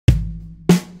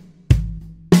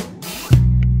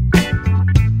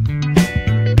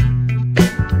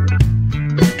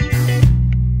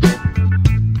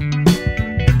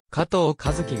藤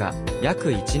和樹が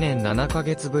約1年7ヶ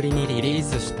月ぶりにリリー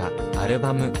スしたアル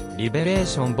バムリベレー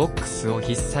ションボックスを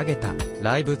引っ提げた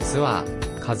ライブツア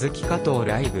ー和樹加藤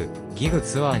ライブギグ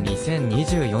ツアー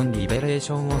2024リベレー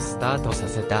ションをスタートさ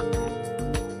せた。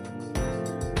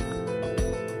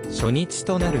初日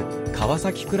となる川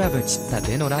崎クラブチッタ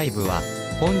でのライブは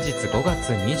本日5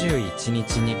月21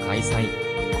日に開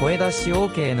催。声出し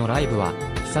OK のライブは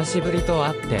久しぶりと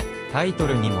あってタイト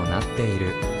ルにもなってい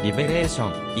るリベレーショ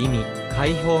ン意味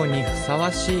解放にふさ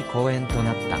わしい公演と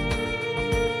なった。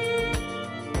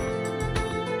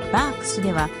バークス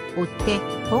では追って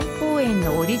本公演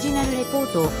のオリジナルレポ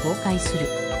ートを公開する。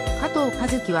加藤和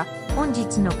樹は本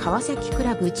日の川崎ク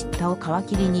ラブチッタを皮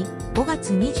切りに5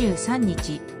月23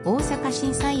日大阪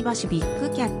心斎橋ビッ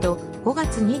グキャット、5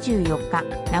月24日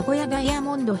名古屋ダイヤ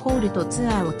モンドホールとツ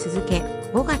アーを続け、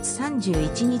5月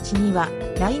31日には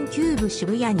LINE キューブ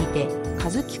渋谷にて和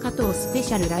樹加藤スペ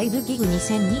シャルライブギグ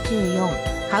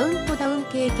2024カウントダウン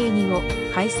KK2 を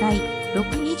開催。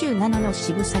627の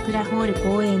渋桜ホール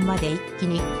公演まで一気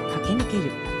に駆け抜け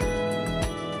る。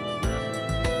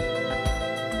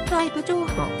ライブ情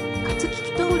報、和樹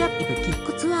紀藤ライブキッ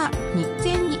クツアー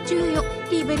2024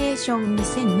リベレーション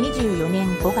2024年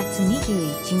5月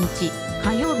21日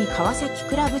火曜日川崎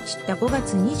クラブチッタ、5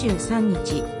月23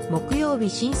日木曜日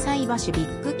心斎橋ビ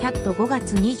ッグキャット、5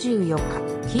月24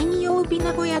日金曜日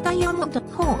名古屋ダイヤモンド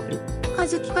ホール和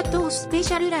樹加藤スペ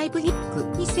シャルライブギッグ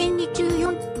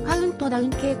2024カウントダウン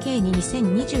KK に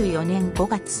2024年5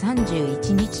月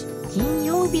31日金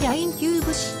曜日 LINE キュー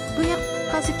ブ渋谷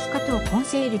和樹加藤コン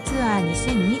セールツアー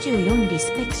2024リ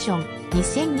スペクション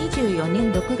2024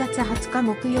年6月20日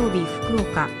木曜日福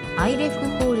岡アイレフ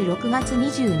ホール、6月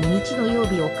22日土曜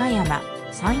日岡山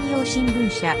山陽新聞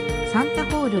社サンタ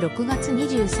ホール、6月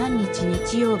23日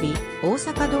日曜日大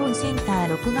阪ドーンセンタ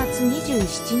ー、6月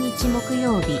27日木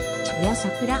曜日渋谷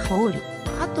桜ホール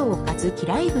加藤和樹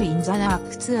ライブインザダー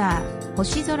クツアー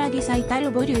星空リサイタ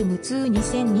ルボリューム2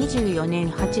 2024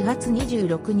年8月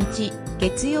26日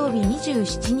月曜日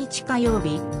27日火曜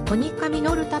日コニカミ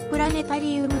ノルタプラネタ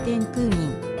リウム天空院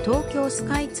東京ス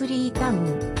カイツリータウ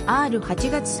ン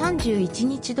R8 月31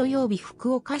日土曜日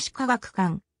福岡市科学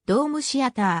館ドームシ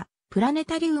アタープラネ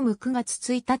タリウム9月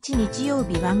1日日曜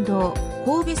日バンド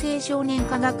神戸青少年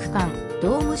科学館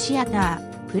ドームシアタ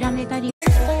ープラネタリウム